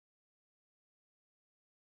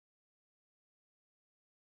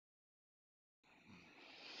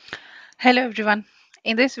Hello everyone.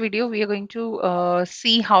 In this video, we are going to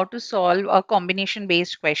see how to solve a combination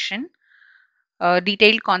based question.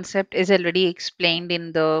 Detailed concept is already explained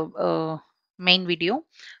in the main video.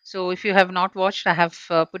 So if you have not watched, I have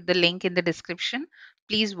put the link in the description.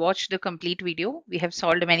 Please watch the complete video. We have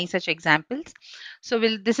solved many such examples. So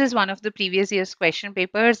this is one of the previous year's question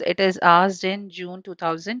papers. It is asked in June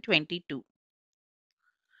 2022.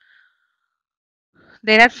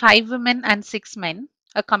 There are 5 women and 6 men.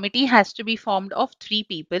 A committee has to be formed of 3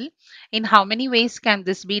 people. In how many ways can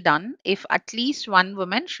this be done if at least one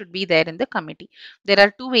woman should be there in the committee? There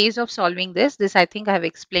are 2 ways of solving this. This I think I have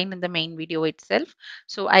explained in the main video itself.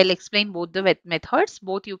 So I'll explain both the methods.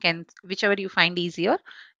 Both you can, whichever you find easier,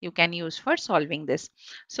 you can use for solving this.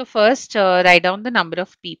 So first, write down the number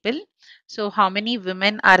of people. So how many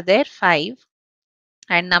women are there? 5.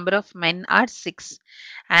 And number of men are 6,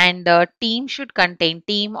 and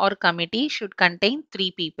team or committee should contain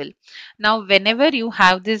 3 people. Now whenever you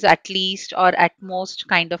have this at least or at most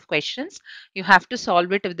kind of questions, you have to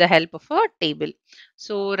solve it with the help of a table.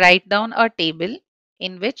 So write down a table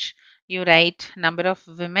in which you write number of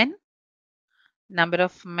women, number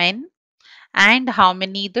of men, and how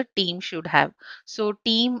many the team should have. So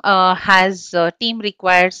team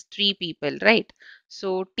requires 3 people, right?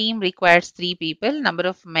 So team requires 3 people. Number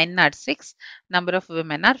of men are 6. Number of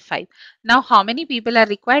women are 5. Now how many people are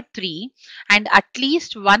required? 3, and at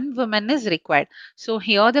least one woman is required. So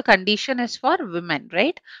here the condition is for women,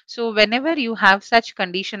 right? So whenever you have such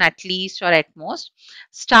condition, at least or at most,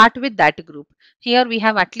 start with that group. Here we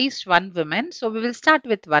have at least one woman, so we will start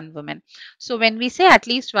with one woman. So when we say at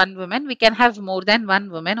least one woman, we can have more than one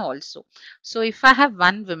woman also. So if I have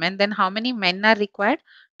one woman, then how many men are required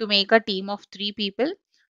to make a team of 3 people?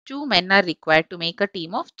 2 men are required to make a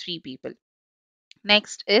team of 3 people.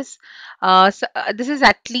 Next is, this is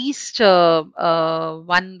at least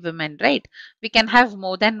one woman, right? We can have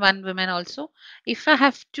more than one woman also. If I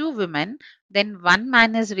have 2 women, then one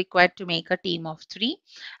man is required to make a team of 3.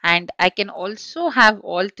 And I can also have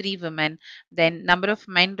all 3 women. Then number of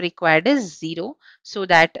men required is 0, so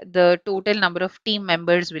that the total number of team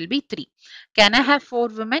members will be 3. Can I have 4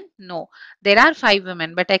 women? No. There are 5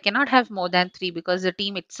 women, but I cannot have more than 3 because the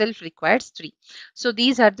team itself requires 3. So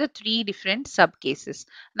these are the 3 different sub cases.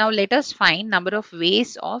 Now let us find number of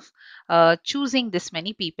ways of choosing this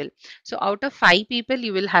many people. So out of 5 people,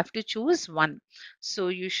 you will have to choose 1. So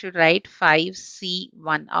you should write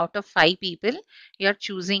 5C1. Out of 5 people, you are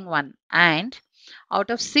choosing 1. And out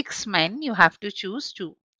of 6 men, you have to choose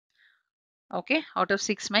 2. Okay, out of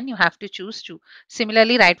 6 men, you have to choose 2.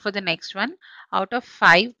 Similarly, write for the next one. Out of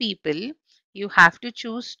 5 people, you have to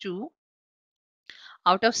choose 2.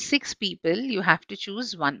 Out of 6 people, you have to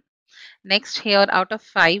choose 1. Next, here out of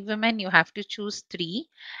 5 women, you have to choose 3.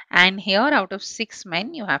 And here out of 6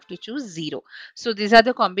 men, you have to choose 0. So these are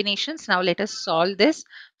the combinations. Now let us solve this.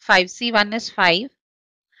 5C1 is 5.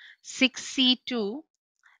 6C2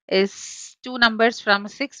 is 2 numbers from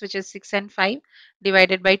 6, which is 6 and 5,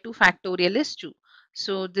 divided by 2 factorial is 2.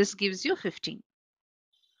 So this gives you 15.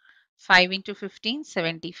 5 into 15,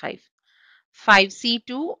 75.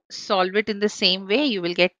 5C2, solve it in the same way. You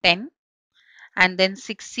will get 10. And then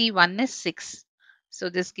 6C1 is 6. So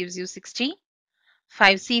this gives you 60.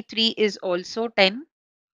 5C3 is also 10.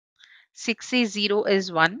 6C0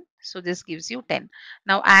 is 1. So this gives you 10.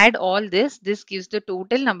 Now add all this. This gives the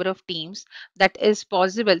total number of teams that is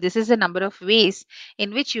possible. This is the number of ways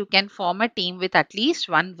in which you can form a team with at least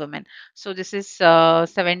one woman. So this is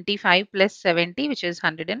 75 plus 70, which is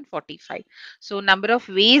 145. So number of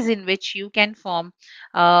ways in which you can form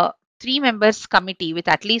 3 members committee with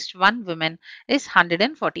at least one woman is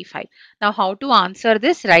 145. Now how to answer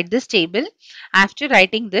this? Write this table. After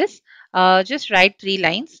writing this, just write 3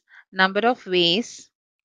 lines. Number of ways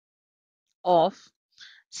of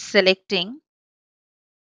selecting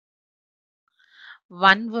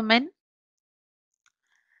one woman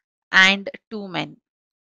and 2 men.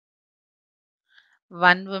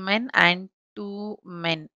 One woman and 2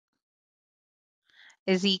 men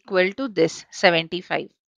is equal to this 75.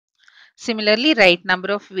 Similarly, write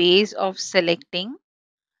number of ways of selecting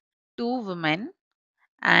 2 women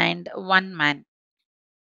and 1 man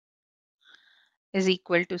is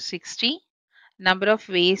equal to 60. Number of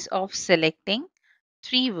ways of selecting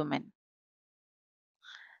 3 women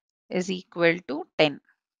is equal to 10.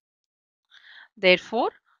 Therefore,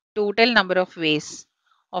 total number of ways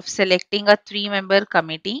of selecting a 3-member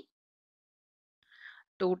committee,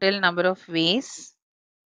 total number of ways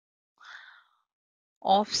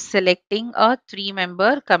of selecting a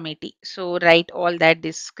 3-member committee. So write all that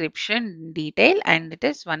description in detail, and it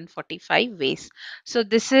is 145 ways. So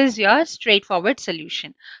this is your straightforward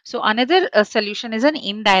solution. So another solution is an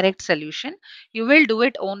indirect solution. You will do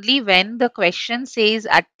it only when the question says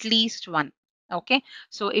at least one. Okay.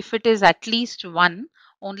 So if it is at least one,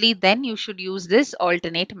 only then you should use this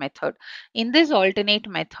alternate method. In this alternate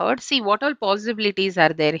method, see what all possibilities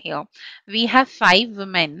are there here. We have 5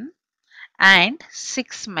 women and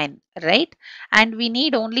 6 men, right? And we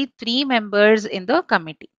need only 3 members in the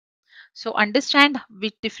committee. So understand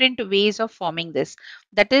with different ways of forming this.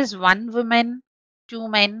 That is 1 woman, 2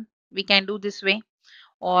 men, we can do this way,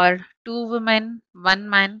 or 2 women, 1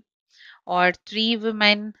 man, or 3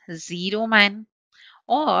 women, 0 man,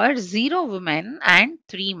 or 0 women and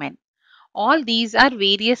 3 men. All these are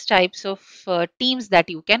various types of teams that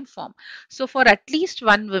you can form. So for at least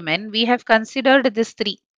 1 woman, we have considered this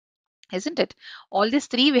three, isn't it? All these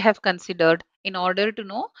three we have considered in order to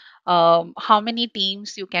know how many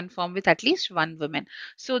teams you can form with at least 1 woman.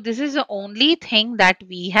 So this is the only thing that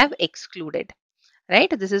we have excluded, right?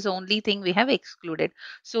 This is the only thing we have excluded.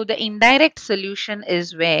 So the indirect solution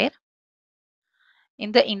is where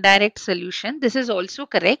in the indirect solution, this is also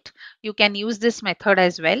correct. You can use this method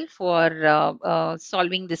as well for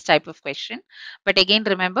solving this type of question. But again,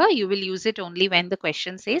 remember, you will use it only when the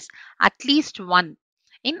question says at least one.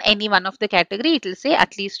 In any one of the category, it will say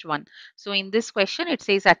at least one. So in this question, it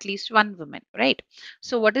says at least 1 woman, right?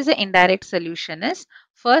 So what is the indirect solution is,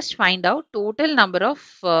 first find out total number of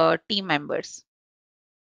team members,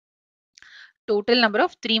 total number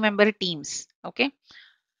of 3-member teams, okay?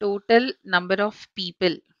 Total number of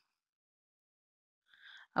people,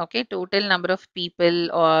 okay, total number of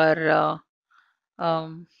people, or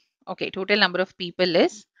okay, total number of people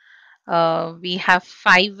is we have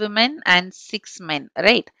 5 women and 6 men,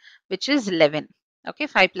 right, which is 11. Okay,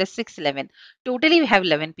 5 plus 6, 11. Totally we have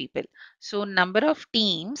 11 people. So number of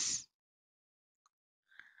teams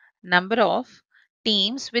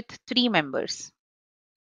with 3 members,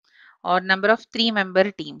 or number of 3-member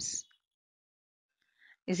teams,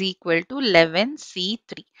 is equal to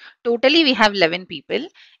 11C3. Totally we have 11 people.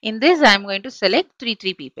 In this I am going to select 3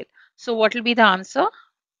 people. So what will be the answer?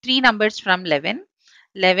 3 numbers from 11.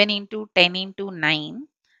 11 into 10 into 9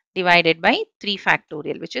 divided by 3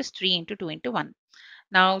 factorial, which is 3 into 2 into 1.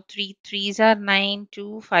 Now 3 3s are 9,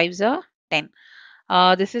 2 5s are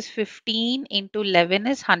 10. This is 15 into 11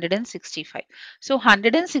 is 165. So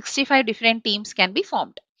 165 different teams can be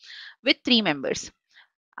formed with 3 members.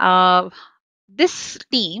 Uh, these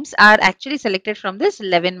teams are actually selected from this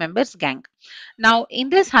 11 members gang. Now in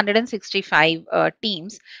this 165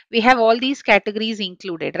 teams, we have all these categories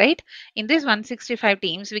included, right? In this 165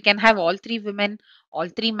 teams, we can have all 3 women, all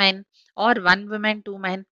 3 men, or 1 woman, 2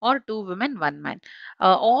 men, or 2 women, 1 man.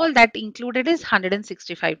 All that included is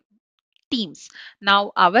 165 teams.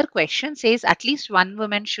 Now our question says at least 1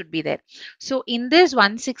 woman should be there. So in this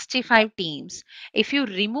 165 teams, if you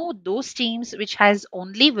remove those teams which has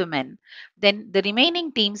only women, then the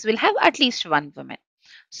remaining teams will have at least 1 woman.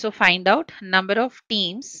 So find out number of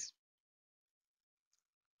teams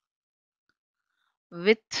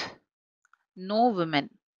with no women,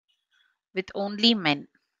 with only men.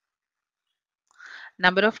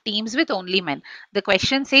 Number of teams with only men. The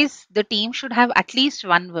question says the team should have at least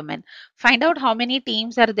 1 woman. Find out how many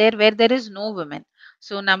teams are there where there is no women.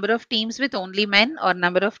 So number of teams with only men or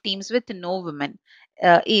number of teams with no women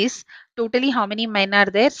is totally how many men are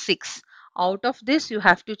there? 6. Out of this, you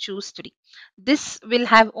have to choose 3. This will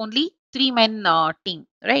have only 3 men team,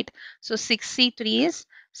 right? So 6C3 is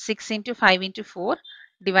 6 into 5 into 4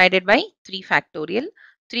 divided by 3 factorial.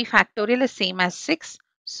 3 factorial is same as 6.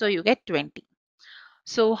 So you get 20.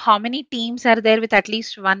 So how many teams are there with at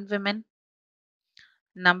least 1 woman?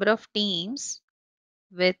 Number of teams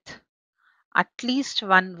with at least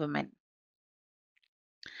 1 woman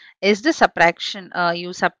is the subtraction.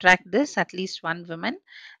 You subtract this at least 1 woman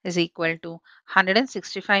is equal to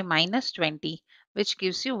 165 minus 20, which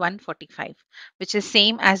gives you 145, which is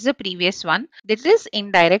same as the previous one. This is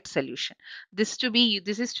indirect solution. This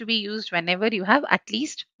is to be used whenever you have at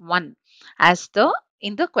least one as the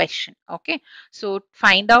in the question. Okay, so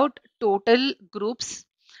find out total groups.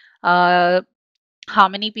 How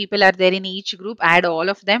many people are there in each group, add all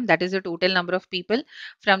of them, that is the total number of people.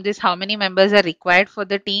 From this, how many members are required for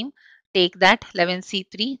the team, take that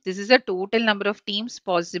 11C3. This is the total number of teams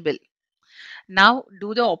possible. Now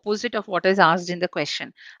do the opposite of what is asked in the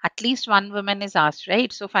question. At least 1 woman is asked,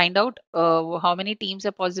 right? So find out how many teams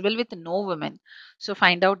are possible with no women. So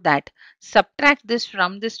find out that. Subtract this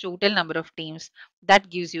from this total number of teams. That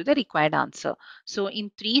gives you the required answer. So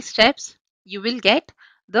in 3 steps, you will get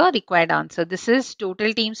the required answer. This is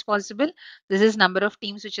total teams possible. This is number of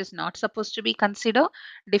teams which is not supposed to be considered.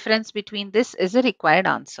 Difference between this is a required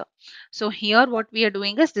answer. So here what we are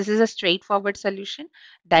doing is, this is a straightforward solution,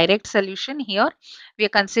 direct solution. Here we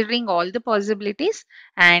are considering all the possibilities,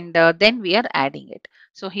 and then we are adding it.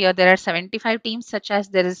 So here there are 75 teams such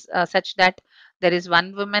that there is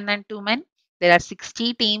one woman and two men. There are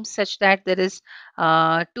 60 teams such that there is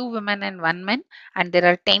two women and one man, and there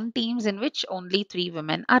are 10 teams in which only three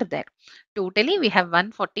women are there. Totally, we have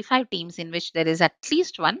 145 teams in which there is at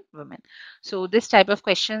least one woman. So this type of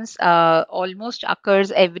questions almost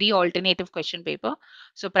occurs every alternative question paper.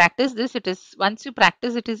 So practice this. It is, once you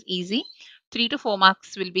practice, it is easy. 3 to 4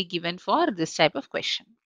 marks will be given for this type of question.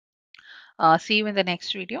 See you in the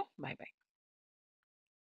next video. Bye bye.